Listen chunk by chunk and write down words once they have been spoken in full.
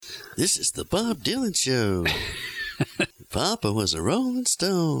This is the Bob Dylan Show. Papa was a Rolling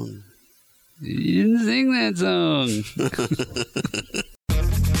Stone. You didn't sing that song.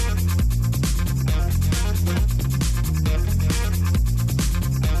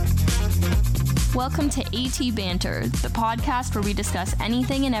 Welcome to AT Banter, the podcast where we discuss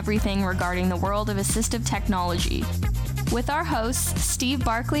anything and everything regarding the world of assistive technology. With our hosts, Steve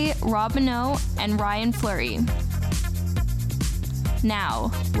Barkley, Rob Minot, and Ryan Fleury.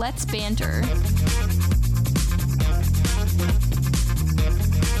 Now, let's banter.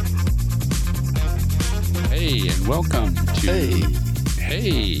 Hey, and welcome to...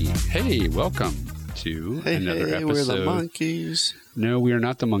 Hey, welcome to another episode. We're the monkeys. No, we are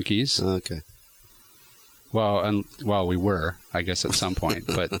not the monkeys. Okay. Well, we were, I guess, at some point,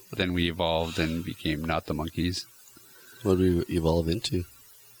 but then we evolved and became not the monkeys. What did we evolve into?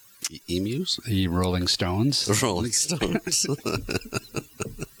 Emus? The Rolling Stones. The Rolling Stones.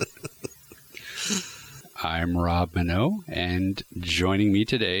 I'm Rob Minot, and joining me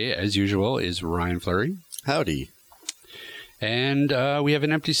today, as usual, is Ryan Fleury. Howdy. And we have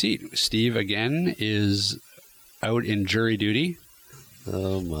an empty seat. Steve, again, is out in jury duty.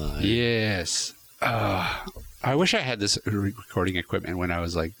 Oh, my. Yes. I wish I had this recording equipment when I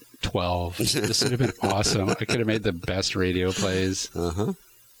was like 12. This would have been awesome. I could have made the best radio plays. Uh-huh.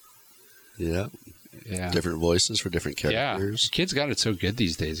 Yeah. Different voices for different characters. Yeah. Kids got it so good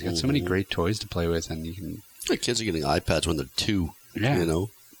these days. You got so many great toys to play with, and you can... The kids are getting iPads when they're 2. Yeah. You know?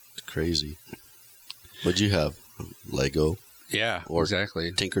 It's crazy. What'd you have? Lego? Yeah, or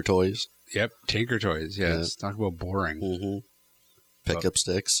exactly. Tinker Toys? Yep, Tinker Toys. Yes. Yeah. Talk about boring. Mm-hmm. Pickup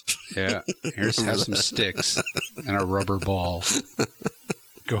sticks. Yeah. Here's have some sticks and a rubber ball.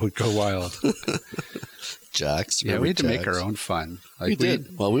 Go wild. Jacks. Yeah, we had to make our own fun. Like we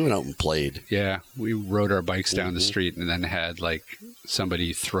did. Well, we went out and played. Yeah, we rode our bikes down the street and then had like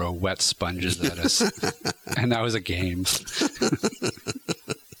somebody throw wet sponges at us, and that was a game.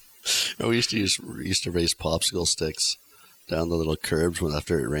 We used to race popsicle sticks down the little curbs when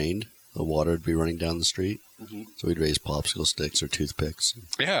after it rained. The water would be running down the street. Mm-hmm. So we'd raise popsicle sticks or toothpicks.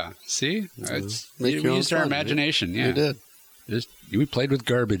 Yeah, see? We used our imagination. Yeah, we did. We played with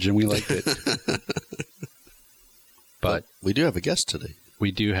garbage and we liked it. But we do have a guest today. We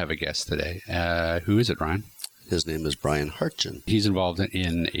do have a guest today. Who is it, Ryan? His name is Brian Hartgen. He's involved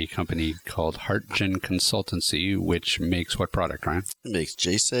in a company called Hartgen Consultancy, which makes what product, Ryan? It makes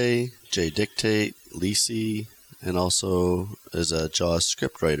JSay, JDictate, Lisi, and also is a JAWS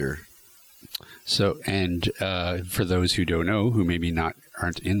script writer. So, and for those who don't know, who maybe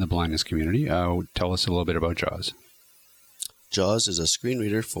aren't in the blindness community, tell us a little bit about JAWS. JAWS is a screen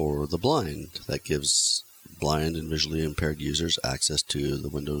reader for the blind that gives blind and visually impaired users access to the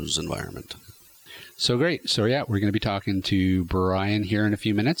Windows environment. So great. So yeah, we're going to be talking to Brian here in a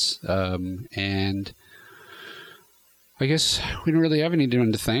few minutes. And I guess we don't really have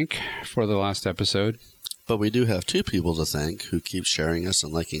anyone to thank for the last episode. But we do have 2 people to thank who keep sharing us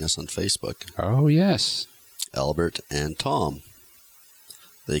and liking us on Facebook. Oh, yes. Albert and Tom.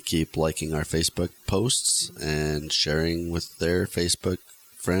 They keep liking our Facebook posts and sharing with their Facebook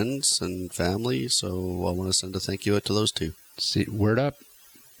friends and family. So I want to send a thank you out to those 2. See, word up.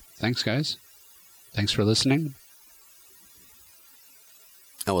 Thanks, guys. Thanks for listening.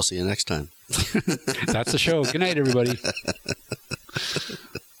 And we'll see you next time. That's the show. Good night, everybody.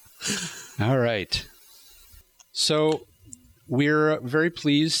 All right. So we're very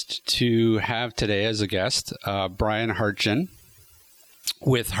pleased to have today as a guest Brian Hartgen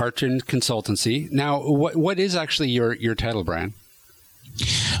with Hartgen Consultancy. Now, what is actually your title, Brian?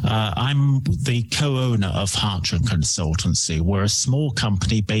 I'm the co-owner of Hartgen Consultancy. We're a small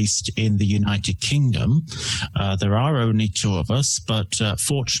company based in the United Kingdom. There are only 2 of us, but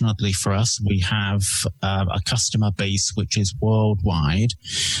fortunately for us, we have a customer base which is worldwide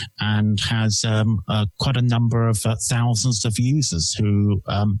and has quite a number of thousands of users who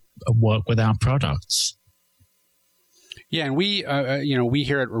work with our products. Yeah, and we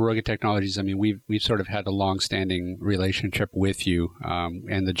here at Rugged Technologies, I mean, we've sort of had a long-standing relationship with you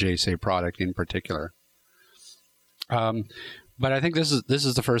and the JSay product in particular. But I think this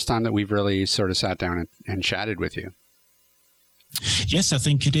is the first time that we've really sort of sat down and chatted with you. Yes, I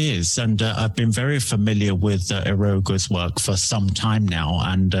think it is. And I've been very familiar with Eroga's work for some time now.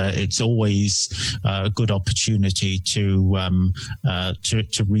 And it's always a good opportunity to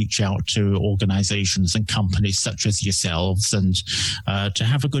reach out to organizations and companies such as yourselves and to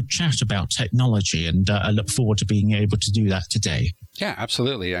have a good chat about technology. And I look forward to being able to do that today. Yeah,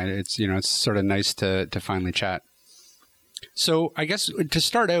 absolutely. It's sort of nice to finally chat. So I guess to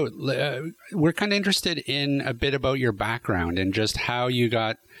start out, we're kind of interested in a bit about your background and just how you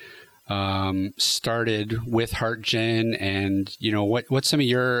got started with HeartGen, and what some of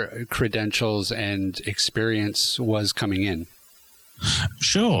your credentials and experience was coming in.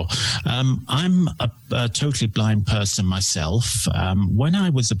 Sure. I'm a totally blind person myself. When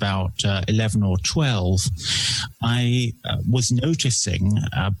I was about 11 or 12, I was noticing,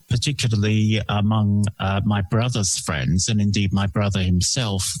 particularly among my brother's friends, and indeed my brother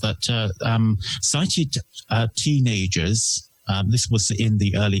himself, that sighted teenagers, this was in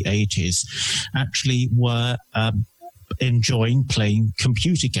the early 80s, actually were enjoying playing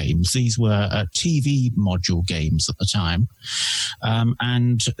computer games. These were TV module games at the time,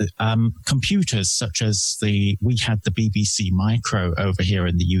 and computers such as we had the BBC Micro over here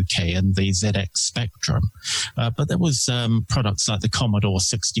in the UK and the ZX Spectrum, but there was products like the Commodore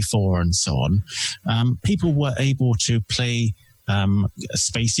 64 and so on. People were able to play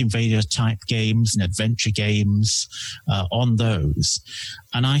Space Invader type games and adventure games on those.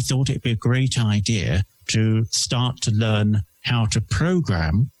 And I thought it'd be a great idea to start to learn how to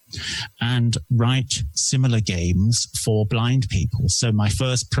program and write similar games for blind people. So my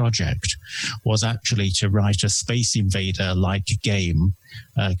first project was actually to write a Space Invader-like game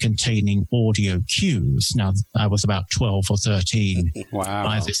containing audio cues. Now, I was about 12 or 13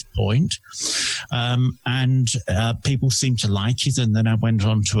 by this point. And people seemed to like it. And then I went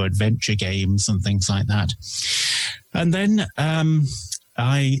on to adventure games and things like that. And then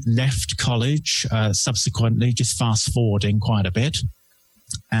I left college subsequently, just fast forwarding quite a bit,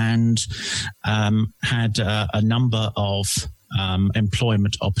 and had a number of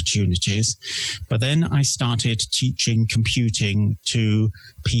employment opportunities. But then I started teaching computing to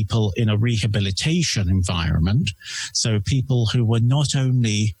people in a rehabilitation environment. So people who were not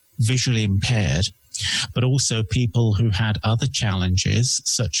only visually impaired, but also people who had other challenges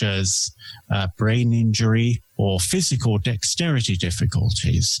such as brain injury or physical dexterity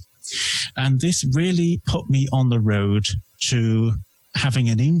difficulties. And this really put me on the road to having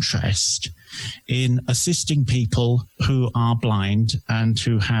an interest in assisting people who are blind and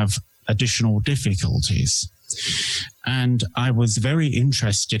who have additional difficulties. And I was very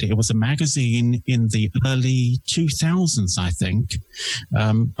interested. It was a magazine in the early 2000s, I think,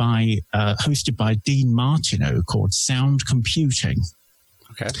 hosted by Dean Martineau, called Sound Computing.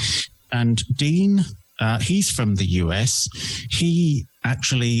 Okay. And Dean, he's from the US. He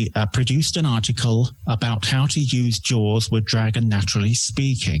actually produced an article about how to use JAWS with Dragon Naturally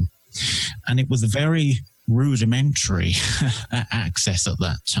Speaking. And it was very rudimentary access at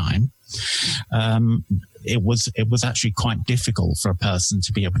that time. It was actually quite difficult for a person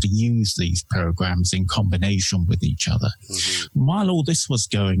to be able to use these programs in combination with each other. Mm-hmm. While all this was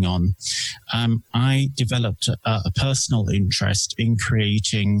going on, I developed a personal interest in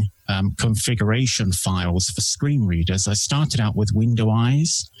creating configuration files for screen readers. I started out with Window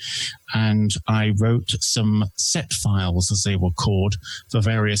Eyes, and I wrote some set files, as they were called, for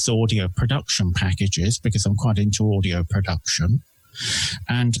various audio production packages, because I'm quite into audio production.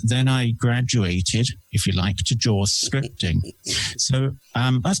 And then I graduated, if you like, to JAWS scripting. So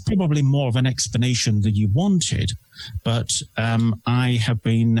that's probably more of an explanation than you wanted, but I have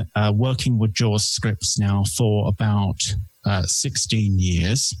been working with JAWS scripts now for about 16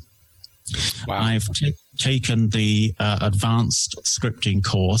 years. Wow. I've taken the advanced scripting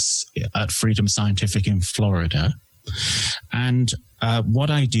course at Freedom Scientific in Florida. And what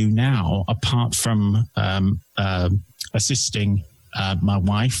I do now, apart from assisting my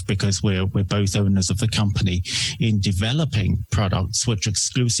wife, because we're both owners of the company, in developing products which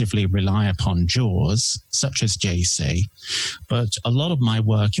exclusively rely upon JAWS, such as JSay. But a lot of my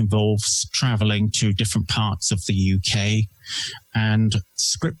work involves traveling to different parts of the UK and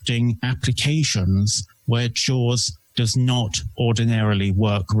scripting applications where JAWS does not ordinarily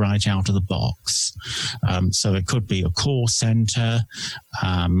work right out of the box. So it could be a call center,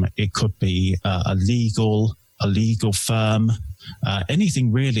 it could be a legal firm,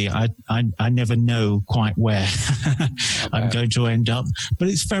 anything really. I never know quite where I'm going to end up, but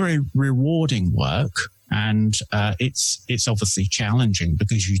it's very rewarding work. And it's obviously challenging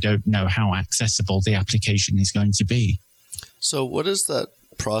because you don't know how accessible the application is going to be. So what is that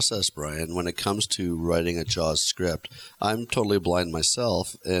process, Brian, when it comes to writing a JAWS script? I'm totally blind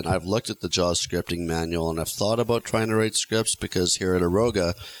myself, and I've looked at the JAWS scripting manual, and I've thought about trying to write scripts because here at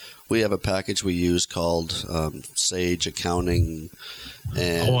Aroga, we have a package we use called Sage Accounting.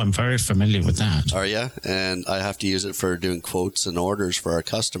 And I'm very familiar with that. Are you? And I have to use it for doing quotes and orders for our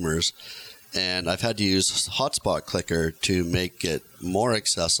customers. And I've had to use Hotspot Clicker to make it more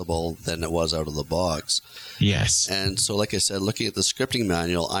accessible than it was out of the box. Yes. And so, like I said, looking at the scripting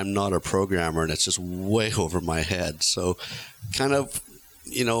manual, I'm not a programmer, and it's just way over my head. So kind of,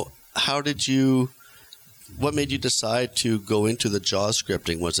 what made you decide to go into the JAWS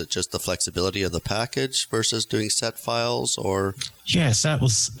scripting? Was it just the flexibility of the package versus doing set files, or? Yes, that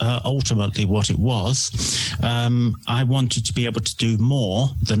was ultimately what it was. I wanted to be able to do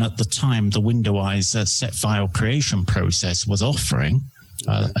more than at the time the Windowize set file creation process was offering.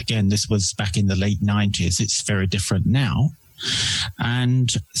 Again, this was back in the late 90s. It's very different now. And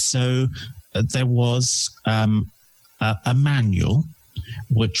so there was a manual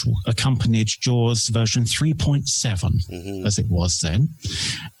which accompanied JAWS version 3.7, as it was then.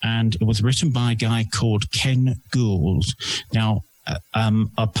 And it was written by a guy called Ken Gould. Now,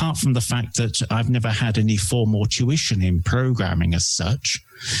 apart from the fact that I've never had any formal tuition in programming as such,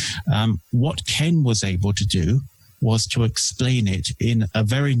 what Ken was able to do was to explain it in a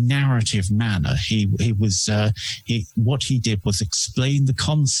very narrative manner. What he did was explain the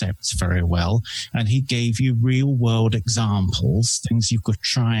concepts very well, and he gave you real world examples, things you could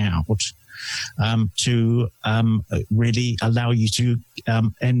try out, to really allow you to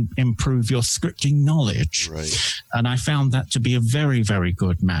improve your scripting knowledge. Right. And I found that to be a very, very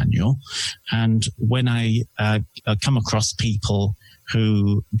good manual. And when I come across people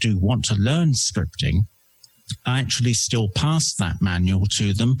who do want to learn scripting, I actually still pass that manual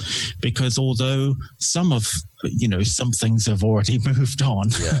to them, because although some things have already moved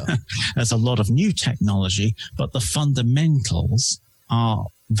on, there's a lot of new technology, but the fundamentals are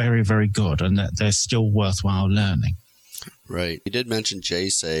very, very good, and that they're still worthwhile learning. Right. You did mention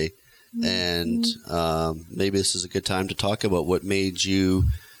JSay, and maybe this is a good time to talk about what made you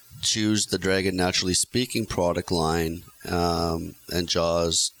choose the Dragon Naturally Speaking product line and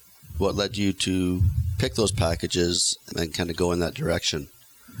JAWS. What led you to pick those packages and kind of go in that direction?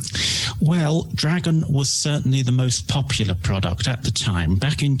 Well, Dragon was certainly the most popular product at the time.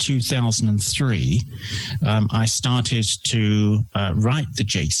 Back in 2003, I started to write the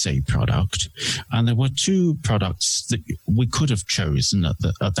JSay product, and there were two products that we could have chosen at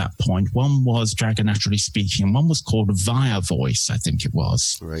that point. One was Dragon Naturally Speaking, one was called Via Voice, I think it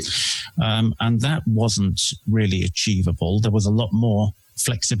was. Right. And that wasn't really achievable. There was a lot more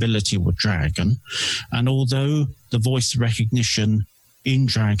flexibility with Dragon, and although the voice recognition in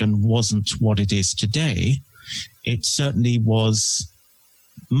Dragon wasn't what it is today, it certainly was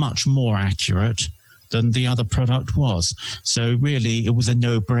much more accurate than the other product was. So really, it was a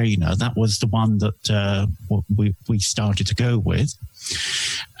no-brainer. That was the one that we started to go with.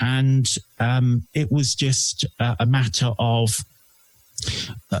 And it was just a matter of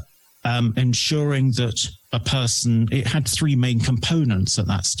ensuring that a person, it had three main components at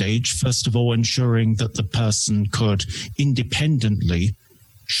that stage. First of all, ensuring that the person could independently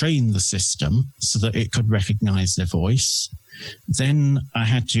train the system so that it could recognize their voice. Then I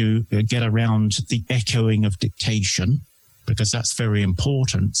had to get around the echoing of dictation, because that's very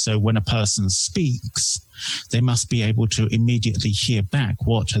important. So when a person speaks, they must be able to immediately hear back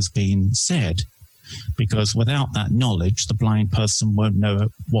what has been said, because without that knowledge, the blind person won't know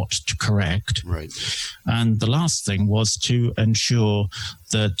what to correct. Right. And the last thing was to ensure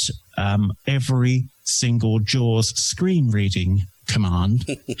that every single JAWS screen reading command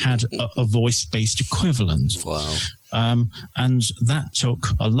had a voice-based equivalent. Wow. And that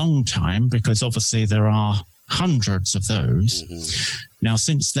took a long time, because obviously there are hundreds of those. Now,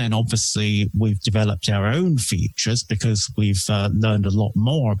 since then, obviously, we've developed our own features, because we've learned a lot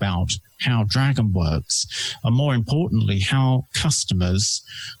more about how Dragon works, and more importantly, how customers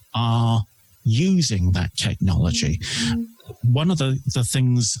are using that technology. One of the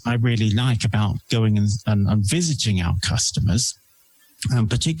things I really like about going and visiting our customers, and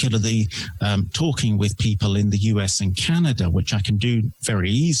particularly talking with people in the US and Canada, which I can do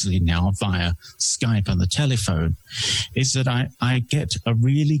very easily now via Skype and the telephone, is that I get a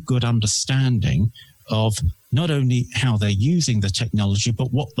really good understanding of not only how they're using the technology,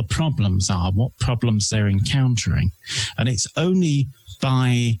 but what the problems are, what problems they're encountering. And it's only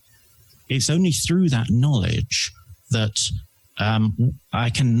through that knowledge that I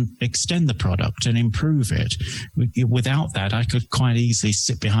can extend the product and improve it. Without that, I could quite easily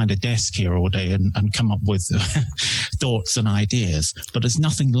sit behind a desk here all day and come up with thoughts and ideas. But there's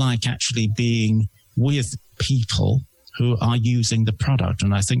nothing like actually being with people who are using the product,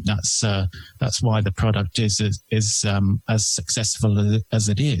 and I think that's why the product is as successful as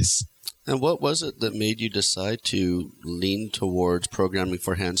it is. And what was it that made you decide to lean towards programming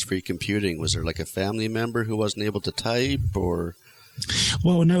for hands-free computing? Was there like a family member who wasn't able to type, or?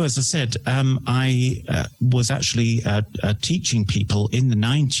 Well, no, as I said, I was actually teaching people in the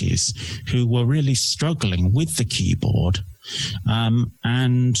 90s who were really struggling with the keyboard.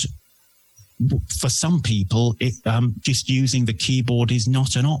 And for some people, just using the keyboard is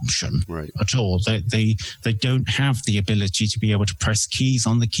not an option at all. They don't have the ability to be able to press keys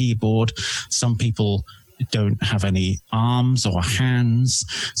on the keyboard. Some people don't have any arms or hands,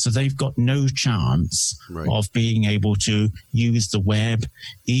 so they've got no chance of being able to use the web,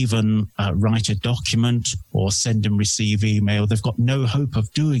 even write a document or send and receive email. They've got no hope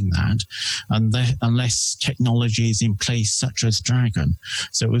of doing that unless technology is in place such as Dragon.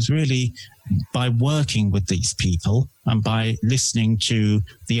 So it was really by working with these people and by listening to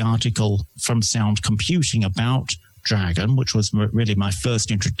the article from Sound Computing about Dragon, which was really my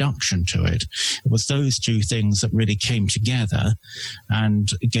first introduction to it. It was those two things that really came together and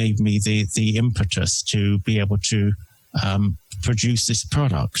gave me the impetus to be able to produce this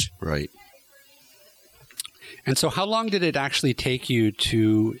product. Right. And so how long did it actually take you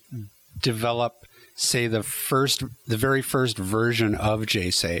to develop, say, the very first version of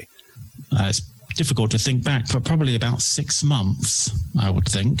JSay? It's difficult to think back, but probably about 6 months, I would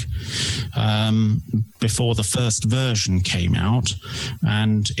think, before the first version came out.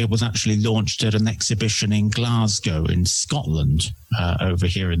 And it was actually launched at an exhibition in Glasgow in Scotland, over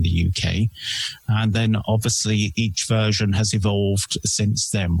here in the UK. And then obviously each version has evolved since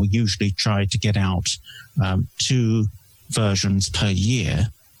then. We usually try to get out 2 versions per year.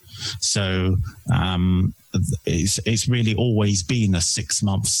 So it's really always been a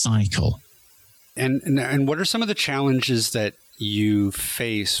 6-month cycle. And what are some of the challenges that you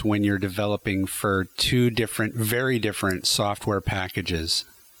face when you're developing for 2 very different software packages?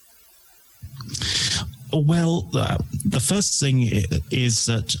 Well, the first thing is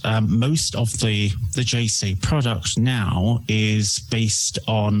that most of the JSay product now is based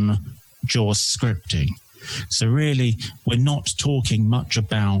on JAWS scripting. So really, we're not talking much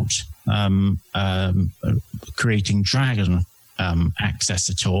about creating Dragon access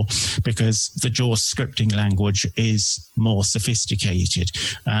at all, because the JAWS scripting language is more sophisticated.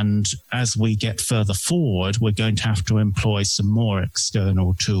 And as we get further forward, we're going to have to employ some more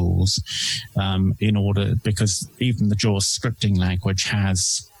external tools because even the JAWS scripting language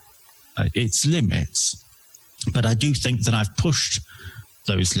has its limits. But I do think that I've pushed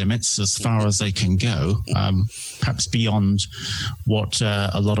those limits as far as they can go, perhaps beyond what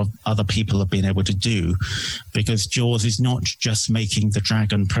a lot of other people have been able to do, because JAWS is not just making the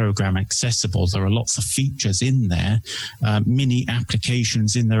Dragon program accessible. There are lots of features in there, mini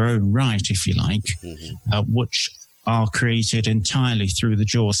applications in their own right, if you like, which are created entirely through the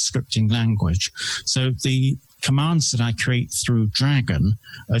JAWS scripting language. So the commands that I create through Dragon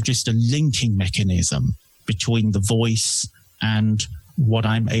are just a linking mechanism between the voice and what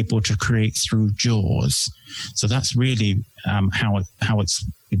I'm able to create through JAWS. So that's really how it's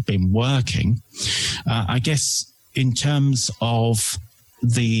been working. I guess in terms of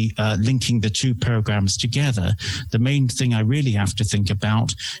the linking the 2 programs together, the main thing I really have to think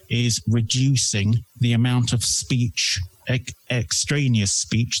about is reducing the amount of speech, extraneous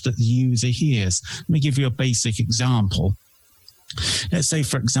speech that the user hears. Let me give you a basic example. Let's say,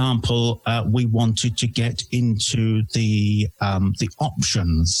 for example, we wanted to get into the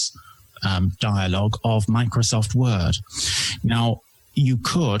options dialog of Microsoft Word. Now, you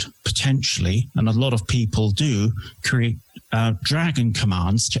could potentially, and a lot of people do, create Dragon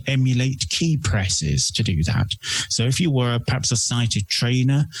commands to emulate key presses to do that. So if you were perhaps a sighted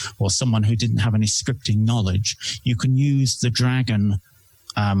trainer or someone who didn't have any scripting knowledge, you can use the Dragon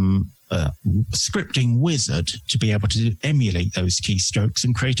scripting wizard to be able to emulate those keystrokes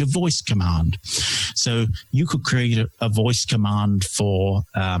and create a voice command. So you could create a voice command for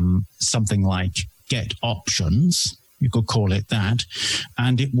something like get options, you could call it that,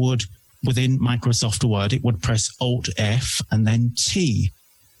 and it would, within Microsoft Word, it would press Alt F and then T,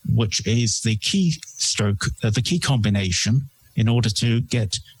 which is the keystroke, the key combination in order to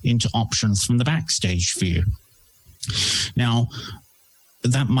get into options from the backstage view. Now,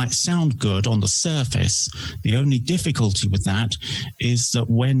 that might sound good on the surface. The only difficulty with that is that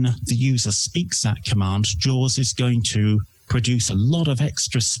when the user speaks that command, JAWS is going to produce a lot of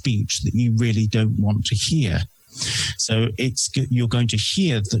extra speech that you really don't want to hear. So you're going to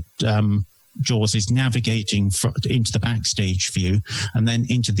hear that JAWS is navigating into the backstage view and then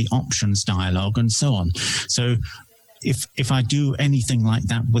into the options dialog and so on. So if I do anything like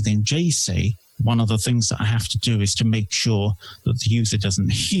that within JSay, one of the things that I have to do is to make sure that the user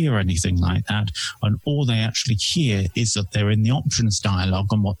doesn't hear anything like that, and all they actually hear is that they're in the options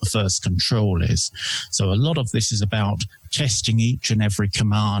dialog and what the first control is. So a lot of this is about testing each and every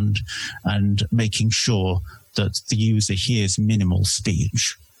command and making sure that the user hears minimal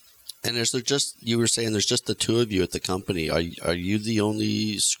speech. And is there you were saying there's just the two of you at the company. Are you the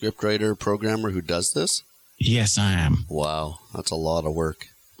only scriptwriter programmer who does this? Yes, I am. Wow, that's a lot of work.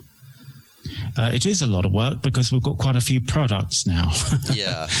 It is a lot of work because we've got quite a few products now.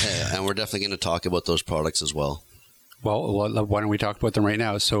 Yeah, and we're definitely going to talk about those products as well. Well, why don't we talk about them right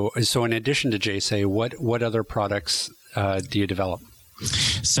now? So in addition to JSay, what other products do you develop?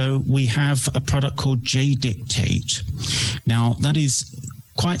 So we have a product called JDictate. Now, that is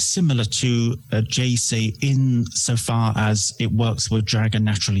quite similar to JSay insofar as it works with Dragon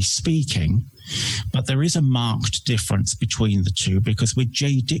Naturally Speaking, but there is a marked difference between the two because with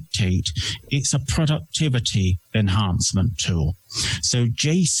JDictate, it's a productivity enhancement tool. So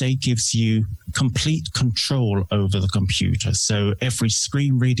JSay gives you complete control over the computer. So every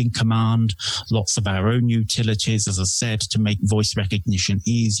screen reading command, lots of our own utilities, as I said, to make voice recognition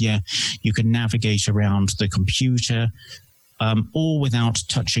easier. You can navigate around the computer, all without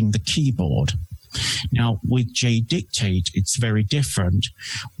touching the keyboard. Now, with JDictate, it's very different.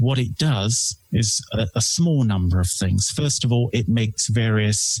 What it does is a small number of things. First of all, it makes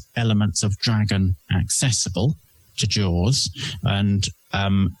various elements of Dragon accessible to JAWS, and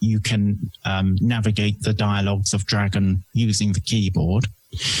you can navigate the dialogues of Dragon using the keyboard.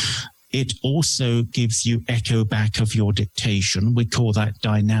 It also gives you echo back of your dictation. We call that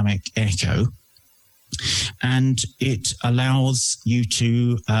dynamic echo. And it allows you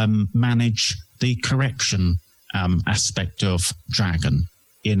to manage the correction aspect of Dragon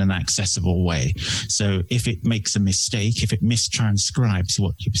in an accessible way. So if it makes a mistake, if it mistranscribes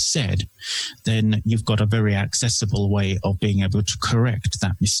what you've said, then you've got a very accessible way of being able to correct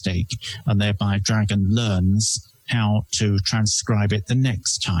that mistake. And thereby Dragon learns how to transcribe it the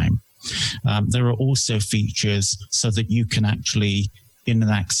next time. There are also features so that you can actually, in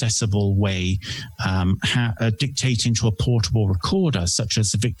an accessible way, dictate into a portable recorder, such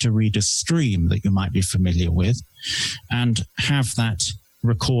as the Victor Reader Stream that you might be familiar with, and have that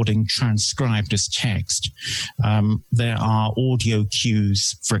recording transcribed as text. There are audio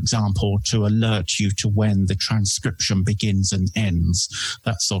cues, for example, to alert you to when the transcription begins and ends,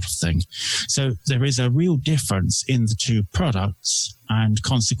 that sort of thing. So there is a real difference in the two products, and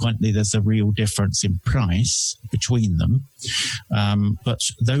consequently there's a real difference in price between them. But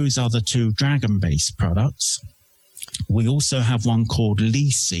those are the two Dragon-based products. We also have one called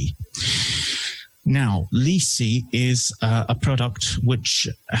Lisi. Now, Lisi is a product which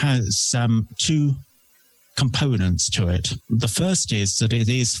has two components to it. The first is that it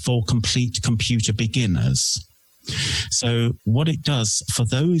is for complete computer beginners. So what it does for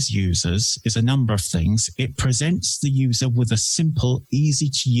those users is a number of things. It presents the user with a simple,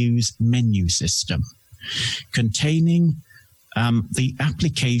 easy-to-use menu system containing the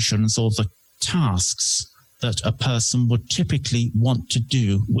applications or the tasks that a person would typically want to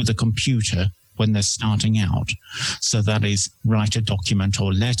do with a computer when they're starting out. So that is write a document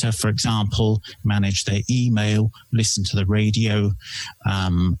or letter, for example, manage their email, listen to the radio,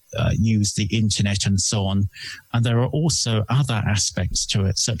 use the internet and so on. And there are also other aspects to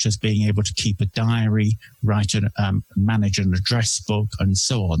it, such as being able to keep a diary, manage an address book, and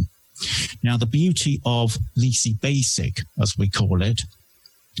so on. Now, the beauty of Lisi Basic, as we call it,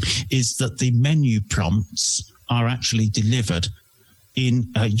 is that the menu prompts are actually delivered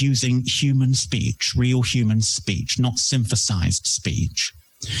in using human speech, real human speech, not synthesized speech.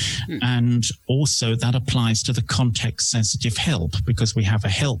 And also that applies to the context-sensitive help, because we have a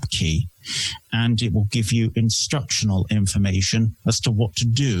help key, and it will give you instructional information as to what to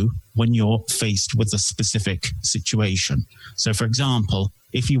do when you're faced with a specific situation. So, for example,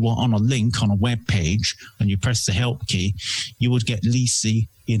 if you were on a link on a web page and you press the help key, you would get Lisi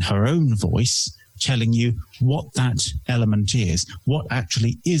in her own voice telling you what that element is, what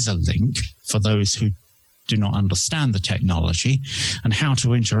actually is a link for those who do not understand the technology, and how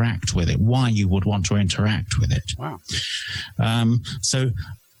to interact with it, why you would want to interact with it. Wow. So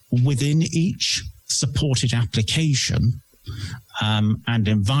within each supported application and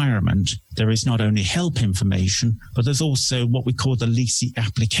environment, there is not only help information, but there's also what we call the Lisi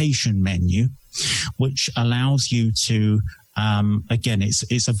application menu, which allows you to again,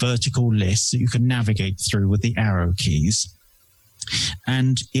 it's a vertical list that you can navigate through with the arrow keys,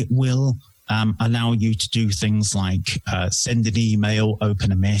 and it will allow you to do things like send an email,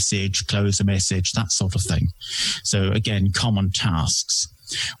 open a message, close a message, that sort of thing. So again, common tasks.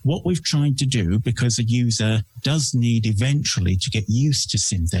 What we've tried to do, because a user does need eventually to get used to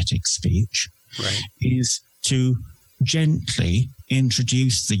synthetic speech, right, is to gently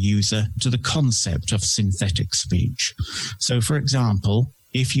introduce the user to the concept of synthetic speech. So, for example,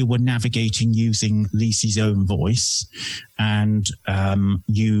 if you were navigating using Lisi's own voice and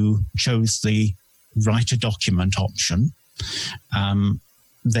you chose the write a document option,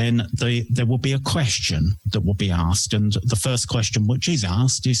 then there will be a question that will be asked. And the first question which is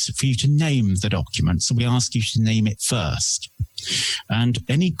asked is for you to name the document. So we ask you to name it first. And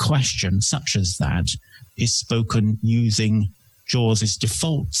any question such as that is spoken using JAWS's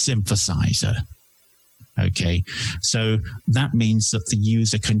default synthesizer. Okay, so that means that the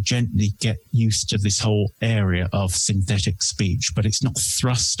user can gently get used to this whole area of synthetic speech, but it's not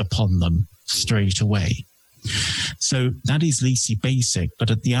thrust upon them straight away. So that is Lisi Basic,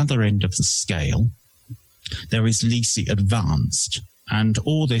 but at the other end of the scale, there is Lisi Advanced, and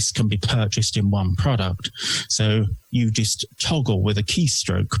all this can be purchased in one product. So you just toggle with a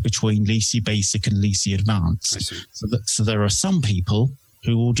keystroke between Lisi Basic and Lisi Advanced. I see. So there are some people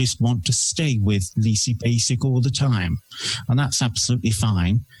who will just want to stay with Lisi Basic all the time, and that's absolutely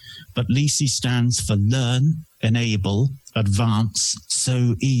fine. But Lisi stands for Learn, Enable, Advance,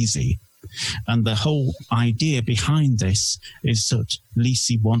 So Easy. And the whole idea behind this is that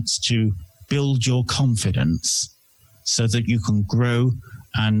Lisi wants to build your confidence so that you can grow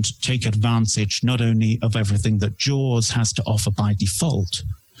and take advantage not only of everything that JAWS has to offer by default,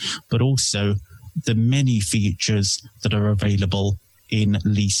 but also the many features that are available in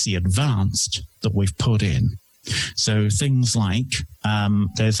Lisi Advanced that we've put in. So things like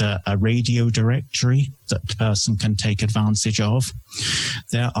there's a radio directory that the person can take advantage of.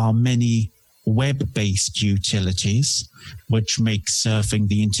 There are many web-based utilities which make surfing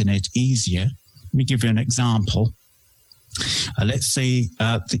the internet easier. Let me give you an example. Let's say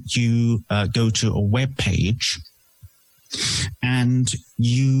that you go to a web page and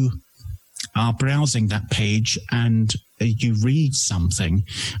you are browsing that page and you read something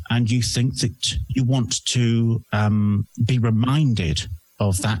and you think that you want to be reminded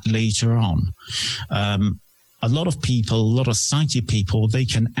of that later on. A lot of people, a lot of sighted people, they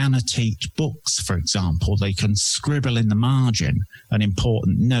can annotate books, for example. They can scribble in the margin an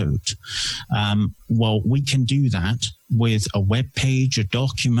important note. Well, we can do that with a web page, a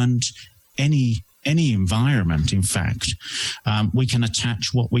document, any environment, in fact. We can attach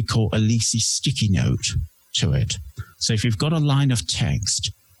what we call a Lisi sticky note to it. So if you've got a line of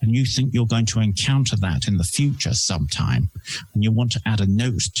text and you think you're going to encounter that in the future sometime, and you want to add a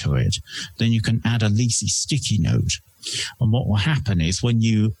note to it, then you can add a Lisi sticky note. And what will happen is when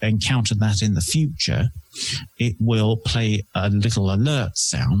you encounter that in the future, it will play a little alert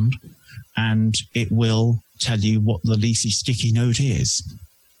sound and it will tell you what the Lisi sticky note is.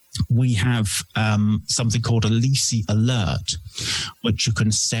 We have something called a Lisi alert, which you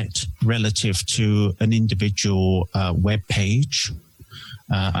can set relative to an individual web page.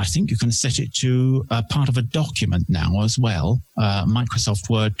 I think you can set it to part of a document now as well, Microsoft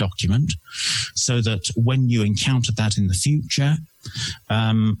Word document, so that when you encounter that in the future,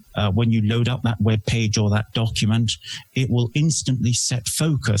 when you load up that web page or that document, it will instantly set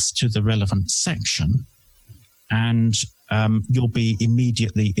focus to the relevant section, and you'll be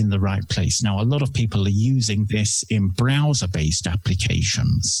immediately in the right place. Now, a lot of people are using this in browser-based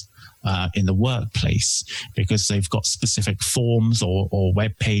applications in the workplace because they've got specific forms or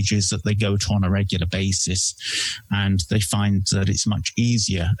web pages that they go to on a regular basis, and they find that it's much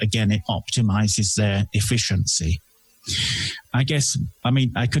easier. Again, it optimizes their efficiency. I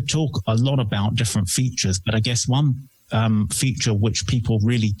could talk a lot about different features, but I guess one feature which people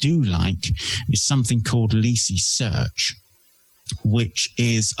really do like is something called Lisi Search, which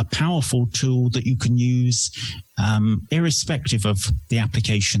is a powerful tool that you can use irrespective of the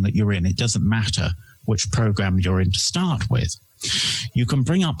application that you're in. It doesn't matter which program you're in to start with. You can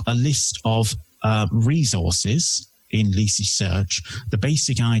bring up a list of resources in Lisi Search. The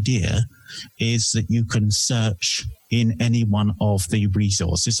basic idea is that you can search in any one of the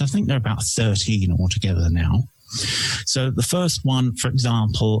resources. I think there are about 13 altogether now. So the first one, for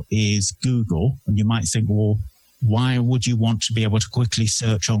example, is Google. And you might think, well, why would you want to be able to quickly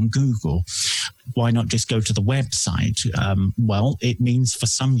search on Google? Why not just go to the website? Well, it means for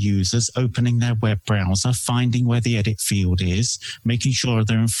some users opening their web browser, finding where the edit field is, making sure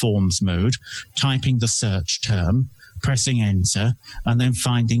they're in forms mode, typing the search term, pressing enter, and then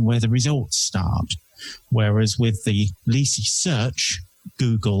finding where the results start. Whereas with the Lisi Search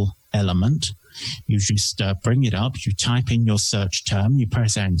Google element, you just bring it up, you type in your search term, you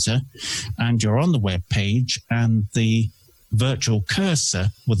press enter, and you're on the web page, and the virtual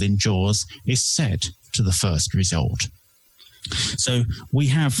cursor within JAWS is set to the first result. So we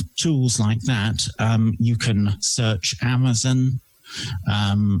have tools like that. You can search Amazon,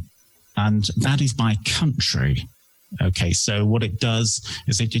 and that is by country. Okay, so what it does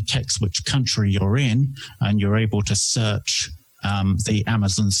is it detects which country you're in, and you're able to search the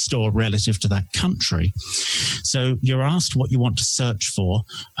Amazon store relative to that country. So you're asked what you want to search for,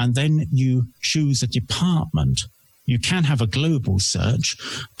 and then you choose a department. You can have a global search,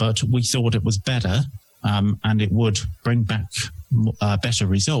 but we thought it was better, and it would bring back better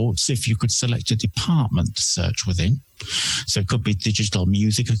results if you could select a department to search within. So it could be digital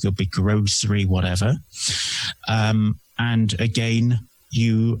music, it could be grocery, whatever. And again,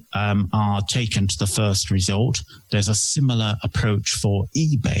 you are taken to the first result. There's a similar approach for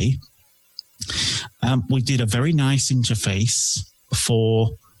eBay. We did a very nice interface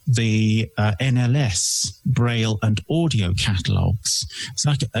for the NLS Braille and audio catalogs. It's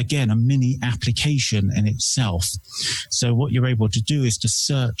like, again, a mini application in itself. So what you're able to do is to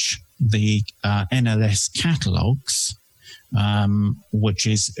search the NLS catalogs, which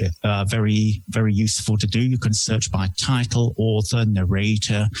is very, very useful to do. You can search by title, author,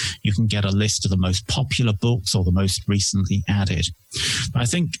 narrator. You can get a list of the most popular books or the most recently added. But I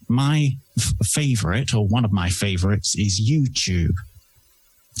think my favorite, or one of my favorites, is YouTube.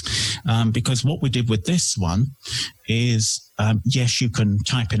 Because what we did with this one is, yes, you can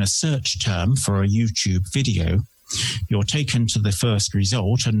type in a search term for a YouTube video. You're taken to the first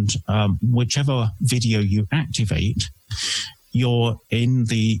result, and whichever video you activate, you're in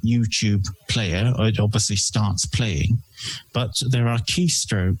the YouTube player. It obviously starts playing, but there are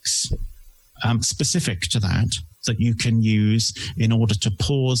keystrokes specific to that you can use in order to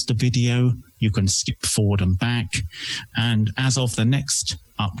pause the video. You can skip forward and back. And as of the next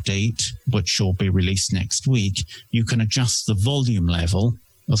update, which will be released next week, you can adjust the volume level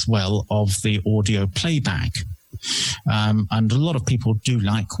as well of the audio playback. And a lot of people do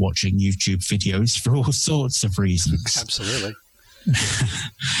like watching YouTube videos for all sorts of reasons. Absolutely.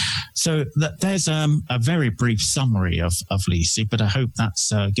 So there's a very brief summary of Leasey, but I hope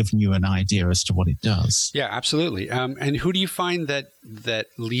that's given you an idea as to what it does. Yeah, absolutely. And who do you find that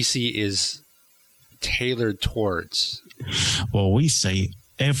Leasey is tailored towards? Well, we say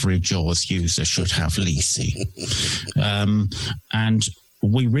every JAWS user should have Leasey. And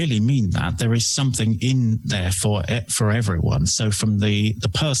we really mean that. There is something in there for everyone. So from the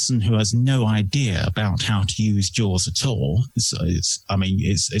person who has no idea about how to use JAWS at all,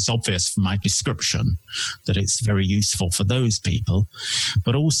 it's obvious from my description that it's very useful for those people.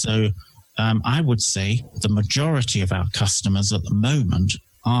 But also, I would say the majority of our customers at the moment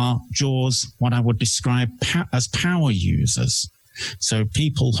are JAWS, what I would describe as power users. So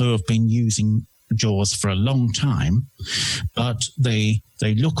people who have been using JAWS for a long time, but they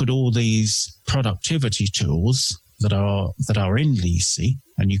look at all these productivity tools that are in Leasey,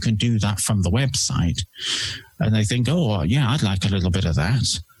 and you can do that from the website, and they think, oh yeah, I'd like a little bit of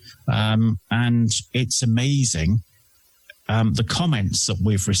that, and it's amazing the comments that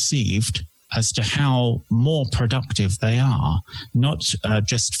we've received as to how more productive they are, not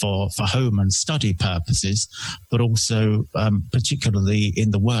just for home and study purposes, but also particularly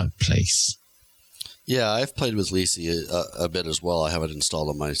in the workplace. Yeah, I've played with Leasey a bit as well. I have it installed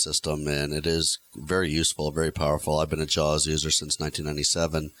on my system, and it is very useful, very powerful. I've been a JAWS user since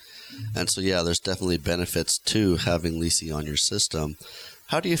 1997. And so, yeah, there's definitely benefits to having Leasey on your system.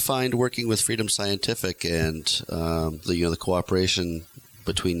 How do you find working with Freedom Scientific and the cooperation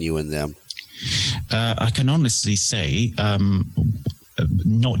between you and them? I can honestly say,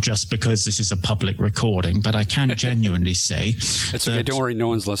 not just because this is a public recording, but I can genuinely say... It's okay, don't worry, no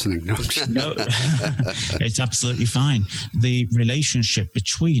one's listening. No, it's absolutely fine. The relationship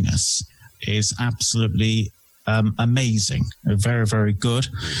between us is absolutely amazing, very, very good.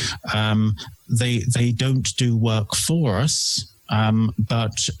 They don't do work for us,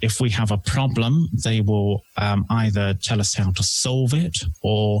 but if we have a problem, they will either tell us how to solve it,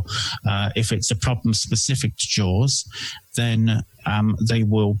 or if it's a problem specific to JAWS, then they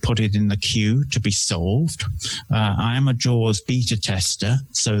will put it in the queue to be solved. I am a JAWS beta tester,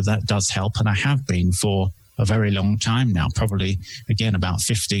 so that does help, and I have been for a very long time now, probably, again, about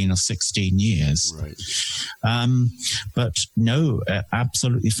 15 or 16 years. Right. But no,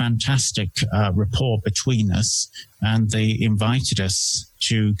 absolutely fantastic rapport between us. And they invited us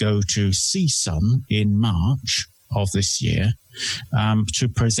to go to CSUN in March of this year to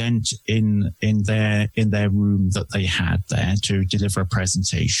present in their room that they had there to deliver a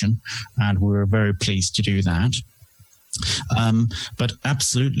presentation. And we were very pleased to do that. But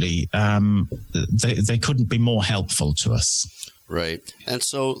absolutely, they couldn't be more helpful to us. Right. And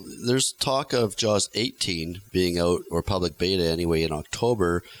so there's talk of JAWS 18 being out, or public beta anyway, in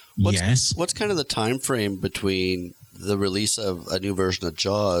October. What's kind of the time frame between the release of a new version of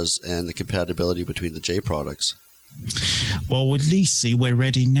JAWS and the compatibility between the J products? Well, with Lisi, we're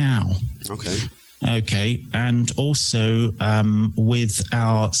ready now. Okay, and also with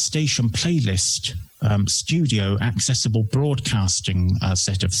our station playlist studio accessible broadcasting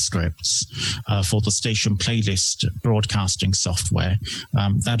set of scripts for the station playlist broadcasting software,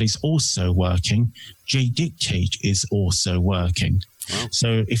 that is also working. JDictate is also working. Wow.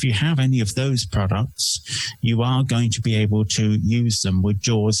 So if you have any of those products, you are going to be able to use them with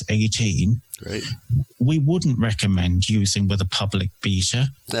JAWS 18. Great. We wouldn't recommend using with a public beta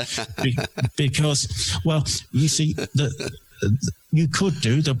because, well, you see, you could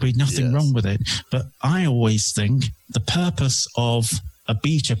do, there'll be nothing wrong with it. But I always think the purpose of a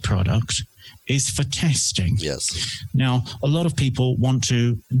beta product is for testing. Yes. Now, a lot of people want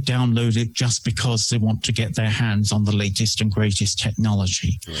to download it just because they want to get their hands on the latest and greatest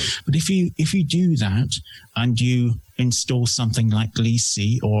technology. Right. But if you do that and you install something like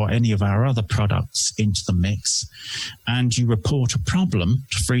Lisi or any of our other products into the mix and you report a problem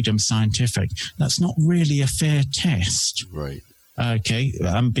to Freedom Scientific, that's not really a fair test. Right. Okay,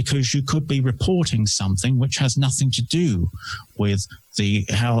 because you could be reporting something which has nothing to do with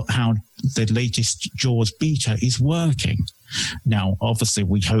how the latest JAWS beta is working. Now, obviously,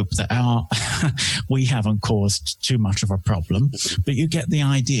 we hope that we haven't caused too much of a problem, but you get the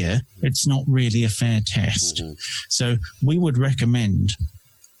idea. It's not really a fair test. Mm-hmm. So we would recommend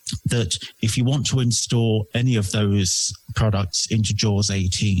that if you want to install any of those products into JAWS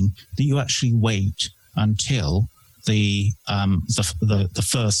 18, that you actually wait until the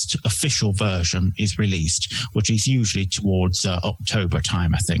first official version is released, which is usually towards October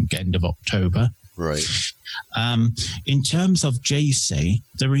time, I think, end of October. Right. In terms of JSA,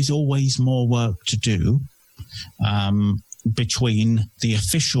 there is always more work to do between the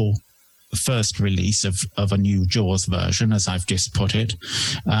official first release of a new JAWS version, as I've just put it,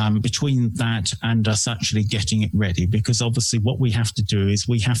 between that and us actually getting it ready, because obviously what we have to do is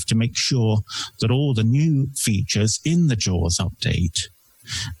we have to make sure that all the new features in the JAWS update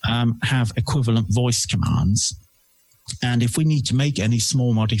have equivalent voice commands. And if we need to make any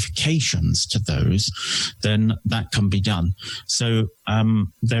small modifications to those, then that can be done. So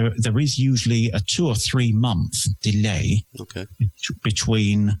there is usually a 2 or 3 month delay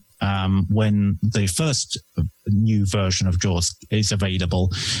between when the first new version of JAWS is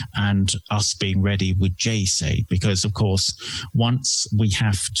available and us being ready with JSA, because of course once we've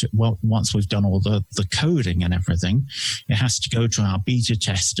done all the coding and everything, it has to go to our beta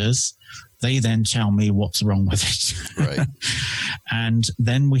testers. They then tell me what's wrong with it. Right. And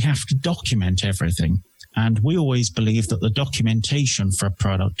then we have to document everything. And we always believe that the documentation for a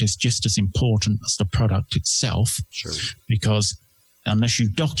product is just as important as the product itself. Sure. Because unless you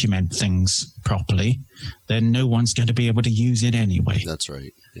document things properly, then no one's going to be able to use it anyway. That's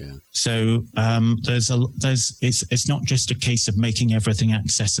right. Yeah. So it's not just a case of making everything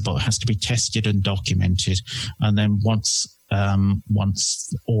accessible. It has to be tested and documented. And then once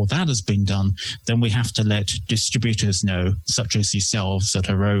all that has been done, then we have to let distributors know, such as yourselves at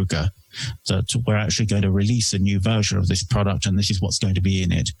Aroga, that we're actually going to release a new version of this product and this is what's going to be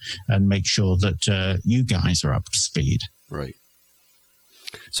in it, and make sure that you guys are up to speed. Right.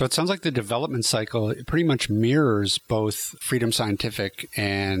 So it sounds like the development cycle pretty much mirrors both Freedom Scientific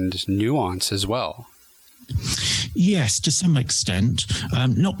and Nuance as well. Yes, to some extent.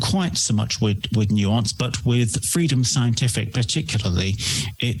 Not quite so much with Nuance, but with Freedom Scientific particularly,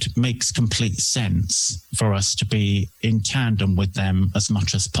 it makes complete sense for us to be in tandem with them as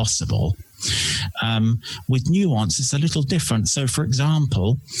much as possible. With Nuance, it's a little different. So, for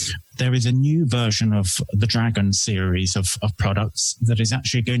example, there is a new version of the Dragon series of products that is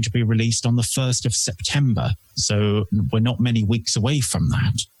actually going to be released on the 1st of September. So we're not many weeks away from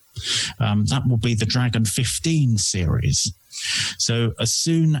that. That will be the Dragon 15 series. So as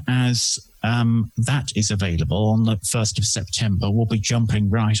soon as that is available on the 1st of September, we'll be jumping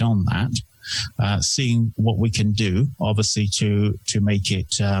right on that, seeing what we can do, obviously, to make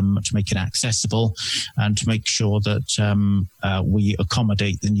it accessible and to make sure that we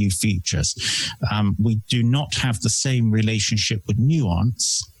accommodate the new features. We do not have the same relationship with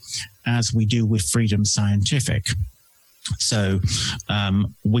Nuance as we do with Freedom Scientific. So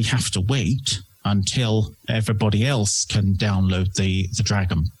we have to wait until everybody else can download the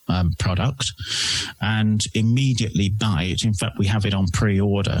Dragon product and immediately buy it. In fact, we have it on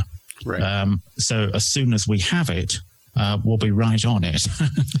pre-order. Right. So as soon as we have it, we'll be right on it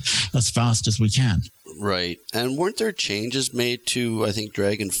as fast as we can. Right. And weren't there changes made to, I think,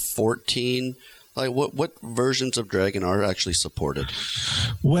 Dragon 14 Like what versions of Dragon are actually supported?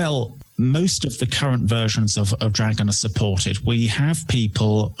 Well, most of the current versions of Dragon are supported. We have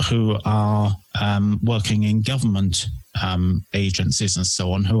people who are working in government agencies and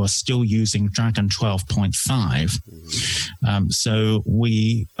so on who are still using Dragon 12.5. So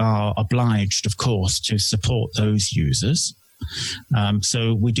we are obliged, of course, to support those users.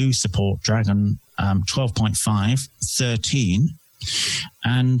 So we do support Dragon 12.5, 13,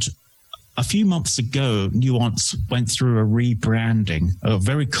 and a few months ago, Nuance went through a rebranding, a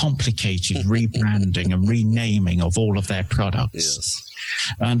very complicated rebranding and renaming of all of their products. Yes.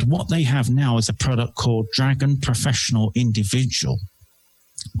 And what they have now is a product called Dragon Professional Individual,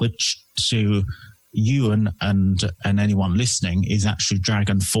 which to you and anyone listening is actually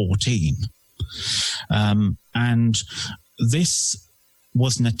Dragon 14. And this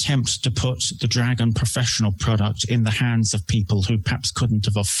was an attempt to put the Dragon Professional product in the hands of people who perhaps couldn't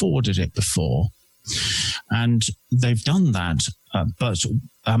have afforded it before. And they've done that, but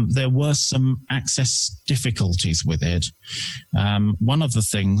there were some access difficulties with it. One of the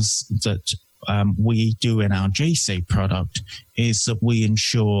things that we do in our JSA product is that we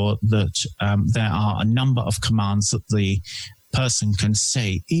ensure that there are a number of commands that the person can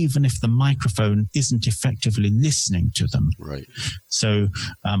say, even if the microphone isn't effectively listening to them. Right. So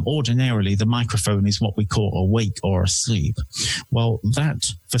ordinarily, the microphone is what we call awake or asleep. Well,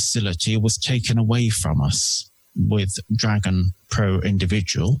 that facility was taken away from us with Dragon Pro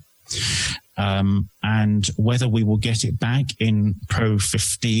Individual. And whether we will get it back in Pro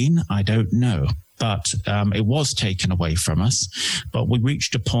 15, I don't know. But it was taken away from us. But we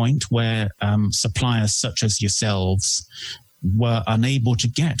reached a point where suppliers such as yourselves were unable to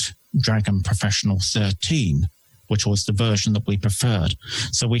get Dragon Professional 13, which was the version that we preferred.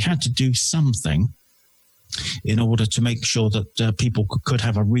 So we had to do something in order to make sure that people could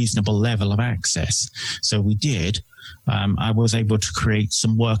have a reasonable level of access. So we did. I was able to create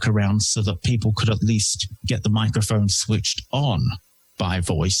some workarounds so that people could at least get the microphone switched on by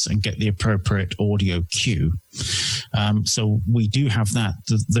voice and get the appropriate audio cue. So we do have that.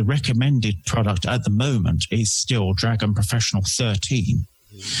 The recommended product at the moment is still Dragon Professional 13.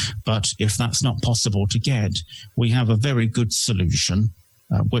 But if that's not possible to get, we have a very good solution,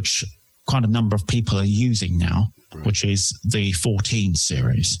 which quite a number of people are using now, which is the 14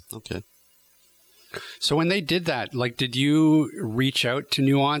 series. Okay. So when they did that, like, did you reach out to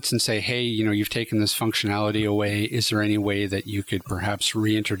Nuance and say, hey, you know, you've taken this functionality away. Is there any way that you could perhaps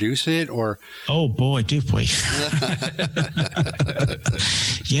reintroduce it? Or oh boy, did we?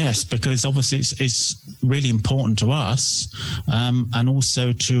 Yes, because obviously it's really important to us, and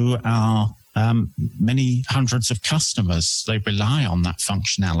also to our many hundreds of customers. They rely on that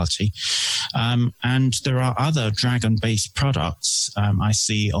functionality. And there are other Dragon-based products I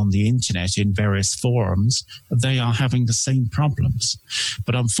see on the internet in various forums. They are having the same problems.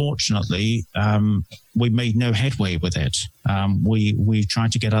 But unfortunately, we made no headway with it. We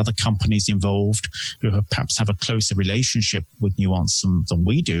tried to get other companies involved who perhaps have a closer relationship with Nuance than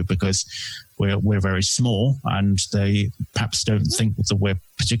we do, because we're very small and they perhaps don't think that we're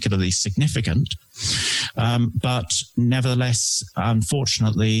particularly significant. But nevertheless,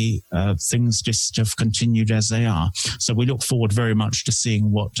 unfortunately, things just have continued as they are. So we look forward very much to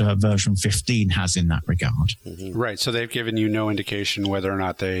seeing what version 15 has in that regard. Mm-hmm. Right. So they've given you no indication whether or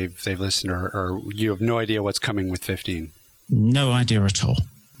not they've listened, or you have no idea what's coming with 15. No idea at all.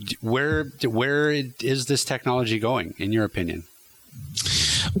 Where is this technology going, in your opinion?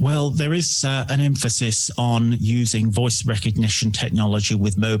 Well, there is an emphasis on using voice recognition technology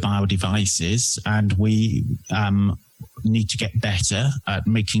with mobile devices, and we need to get better at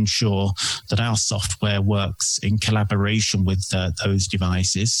making sure that our software works in collaboration with those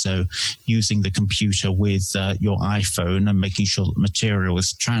devices. So using the computer with your iPhone and making sure that material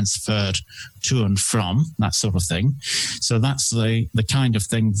is transferred to and from, that sort of thing. So that's the kind of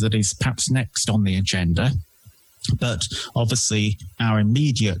thing that is perhaps next on the agenda. But obviously, our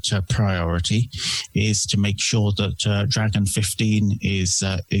immediate priority is to make sure that Dragon 15 is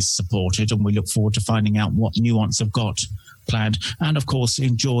supported, and we look forward to finding out what Nuance have got planned, and of course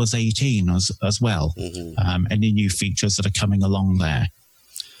in JAWS 18 as well. Mm-hmm. Any new features that are coming along there.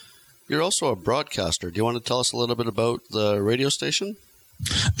 You're also a broadcaster. Do you want to tell us a little bit about the radio station?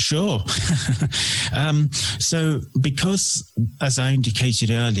 Sure. So because, as I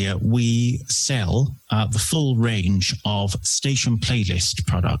indicated earlier, we sell the full range of station playlist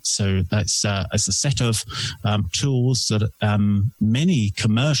products. So that's as a set of tools that many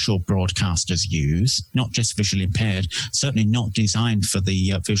commercial broadcasters use, not just visually impaired, certainly not designed for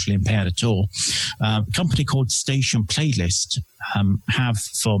the visually impaired at all. A company called Station Playlist have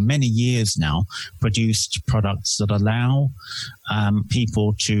for many years now produced products that allow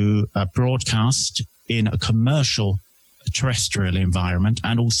people to broadcast in a commercial terrestrial environment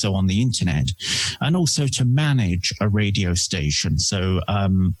and also on the internet, and also to manage a radio station. So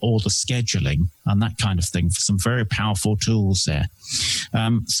all the scheduling and that kind of thing, for some very powerful tools there.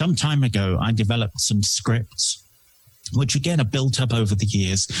 Some time ago, I developed some scripts, which again are built up over the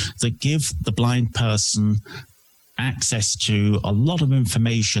years, that give the blind person access to a lot of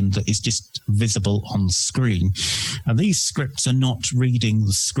information that is just visible on screen. And these scripts are not reading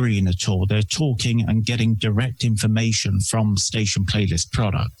the screen at all. They're talking and getting direct information from station playlist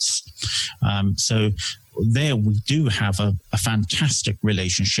products. So there we do have a fantastic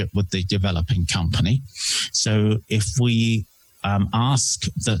relationship with the developing company. So if we ask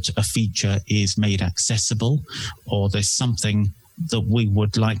that a feature is made accessible, or there's something that we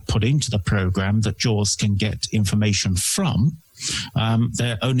would like put into the program that JAWS can get information from,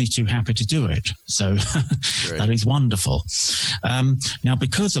 they're only too happy to do it. So that is wonderful. Now,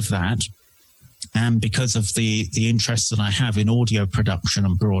 because of that, and because of the interest that I have in audio production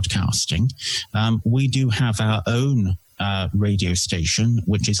and broadcasting, we do have our own radio station,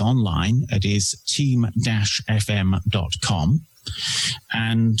 which is online. It is team-fm.com.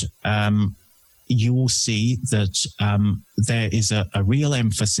 And you will see that there is a real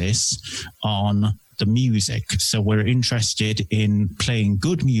emphasis on the music. So we're interested in playing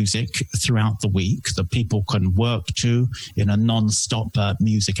good music throughout the week that people can work to in a non-stop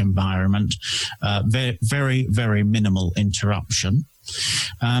music environment. Very, very, very minimal interruption.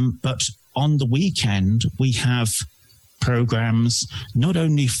 But on the weekend, we have programs not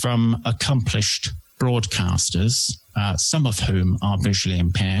only from accomplished broadcasters, some of whom are visually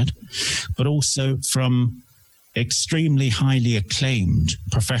impaired, but also from extremely highly acclaimed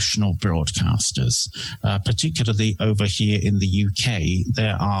professional broadcasters, particularly over here in the UK.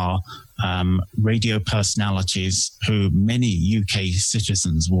 There are radio personalities who many UK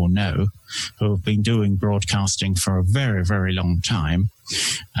citizens will know, who have been doing broadcasting for a very, very long time.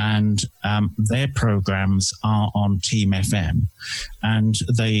 And their programs are on Team FM. And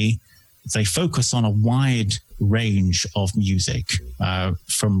they focus on a wide range of music,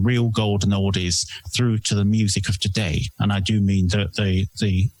 from real golden oldies through to the music of today. And I do mean the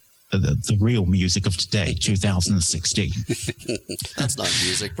real music of today, 2016. That's not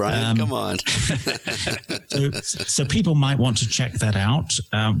music, Brian. Come on. so people might want to check that out.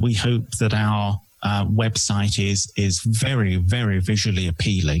 We hope that our website is very, very visually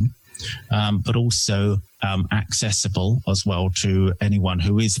appealing, but also accessible as well to anyone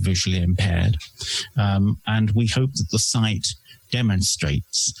who is visually impaired. And we hope that the site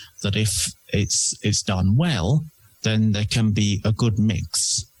demonstrates that if it's done well, then there can be a good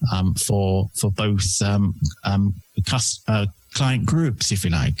mix for both client groups, if you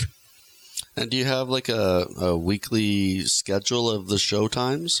like. And do you have like a weekly schedule of the show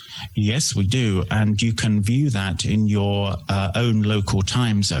times? Yes, we do. And you can view that in your own local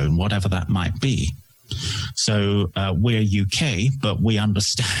time zone, whatever that might be. So we're UK, but we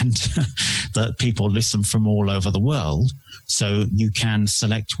understand that people listen from all over the world. So you can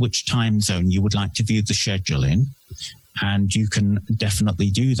select which time zone you would like to view the schedule in. And you can definitely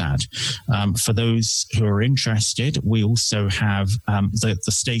do that. For those who are interested, we also have the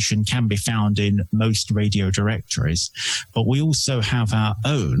station can be found in most radio directories, but we also have our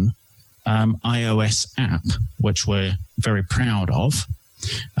own iOS app, which we're very proud of.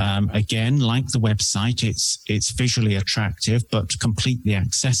 Again, like the website, it's visually attractive but completely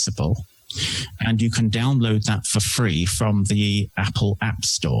accessible, and you can download that for free from the Apple App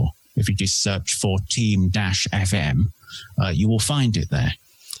Store. If you just search for Team-FM, you will find it there.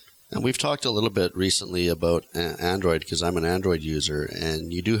 And we've talked a little bit recently about Android, because I'm an Android user,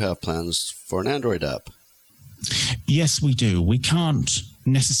 and you do have plans for an Android app. Yes, we do. We can't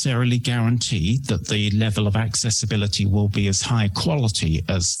necessarily guarantee that the level of accessibility will be as high quality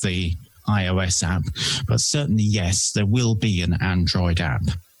as the iOS app, but certainly, yes, there will be an Android app.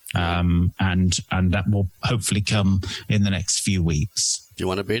 And that will hopefully come in the next few weeks. If you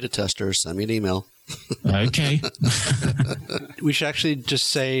want a beta tester, send me an email. Okay. We should actually just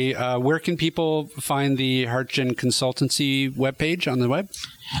say, where can people find the HeartGen Consultancy webpage on the web?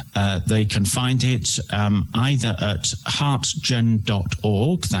 They can find it either at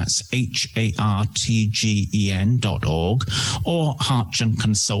heartgen.org, that's HARTGEN.org, or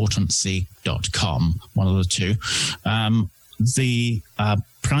heartgenconsultancy.com, one of the two. the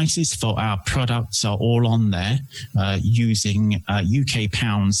prices for our products are all on there using UK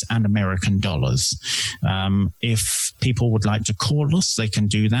pounds and American dollars. If people would like to call us, they can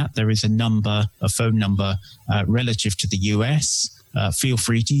do that. There is a phone number relative to the US. Feel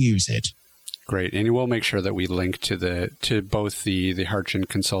free to use it. Great. And we'll make sure that we link to both the Hartgen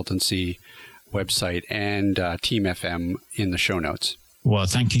Consultancy website and Team FM in the show notes. Well,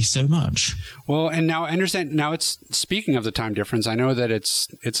 thank you so much. Well, and now I understand. Now it's speaking of the time difference. I know that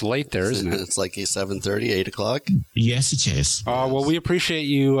it's late there, isn't it? It's like 7:30, 8 o'clock. Yes, it is. Well, we appreciate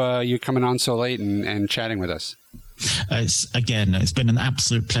you coming on so late and chatting with us. It's been an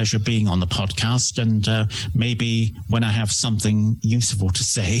absolute pleasure being on the podcast, and maybe when I have something useful to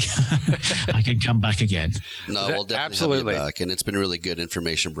say, I can come back again. No, we'll definitely have you back, and it's been really good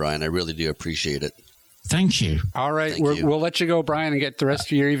information, Brian. I really do appreciate it. Thank you. All right, we'll let you go, Brian, and get the rest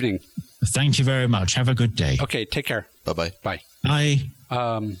of your evening. Thank you very much. Have a good day. Okay, take care. Bye-bye. Bye. Bye.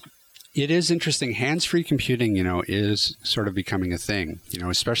 It is interesting. Hands-free computing, is sort of becoming a thing,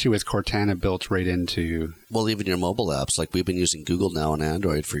 especially with Cortana built right into... Well, even your mobile apps. Like, we've been using Google Now on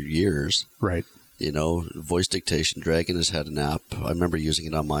Android for years. Right. Voice dictation. Dragon has had an app. I remember using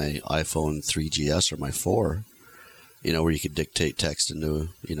it on my iPhone 3GS or my 4, where you could dictate text into,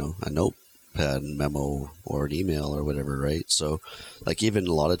 a notepad memo or an email or whatever, right? So, like, even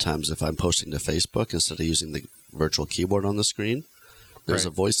a lot of times if I'm posting to Facebook, instead of using the virtual keyboard on the screen, there's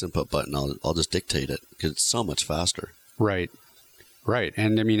a voice input button. I'll just dictate it because it's so much faster. Right.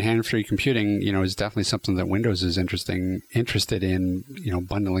 And I mean, hand-free computing, is definitely something that Windows is interested in,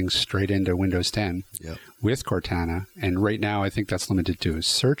 bundling straight into Windows 10 with Cortana. And right now, I think that's limited to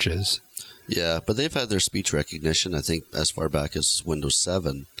searches. Yeah, but they've had their speech recognition, I think, as far back as Windows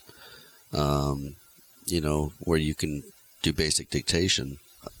 7, where you can do basic dictation.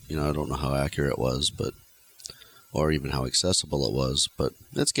 I don't know how accurate it was, or even how accessible it was, but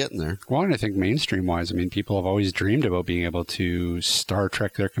it's getting there. Well, and I think mainstream-wise, people have always dreamed about being able to Star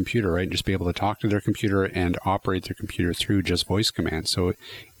Trek their computer, right? And just be able to talk to their computer and operate their computer through just voice commands. So,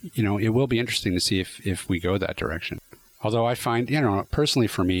 it will be interesting to see if we go that direction. Although I find, personally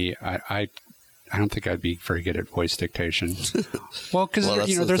for me, I don't think I'd be very good at voice dictation. Well, because,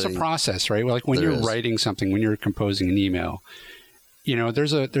 there's a process, right? Like when you're writing something, when you're composing an email,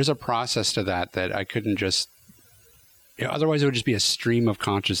 there's a process to that I couldn't just... otherwise, it would just be a stream of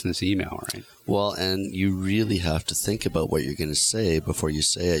consciousness email, right? Well, and you really have to think about what you're going to say before you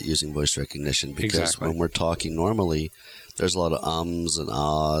say it using voice recognition. Because when we're talking normally, there's a lot of ums and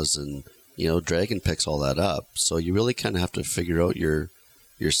ahs, and, Dragon picks all that up. So you really kind of have to figure out your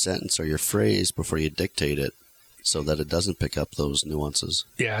sentence or your phrase before you dictate it so that it doesn't pick up those nuances.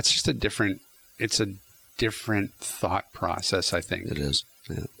 Yeah, it's just a different thought process, I think. It is.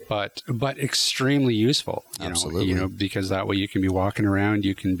 Yeah. But extremely useful, Absolutely. Because that way you can be walking around,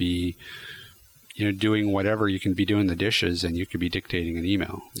 you can be, doing whatever, you can be doing the dishes, and you could be dictating an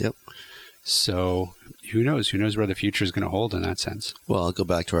email. Yep. So who knows? Who knows where the future is going to hold in that sense? Well, I'll go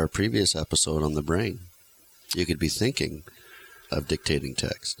back to our previous episode on the brain. You could be thinking of dictating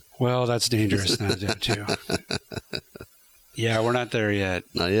text. Well, that's dangerous now, too. Yeah, we're not there yet.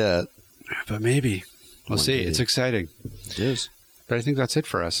 Not yet. But maybe. We'll see. It's exciting. It is. But I think that's it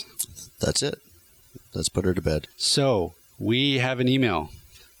for us. That's it. Let's put her to bed. So, we have an email.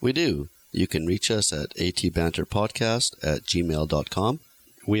 We do. You can reach us at atbanterpodcast@gmail.com.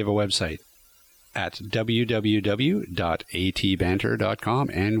 We have a website at www.atbanter.com,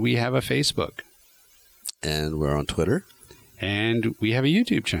 and we have a Facebook. And we're on Twitter. And we have a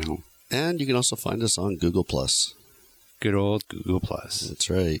YouTube channel. And you can also find us on Google+. Good old Google+. That's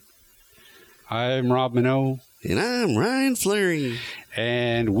right. I'm Rob Minot. And I'm Ryan Fleury.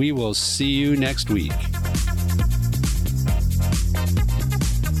 And we will see you next week.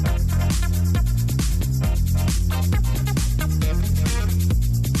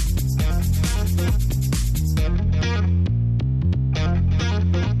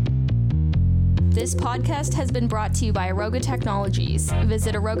 This podcast has been brought to you by Aroga Technologies.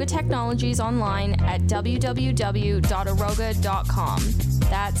 Visit Aroga Technologies online at www.aroga.com.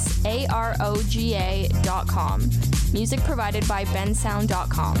 That's AROGA.com. Music provided by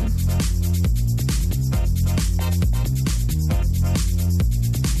bensound.com.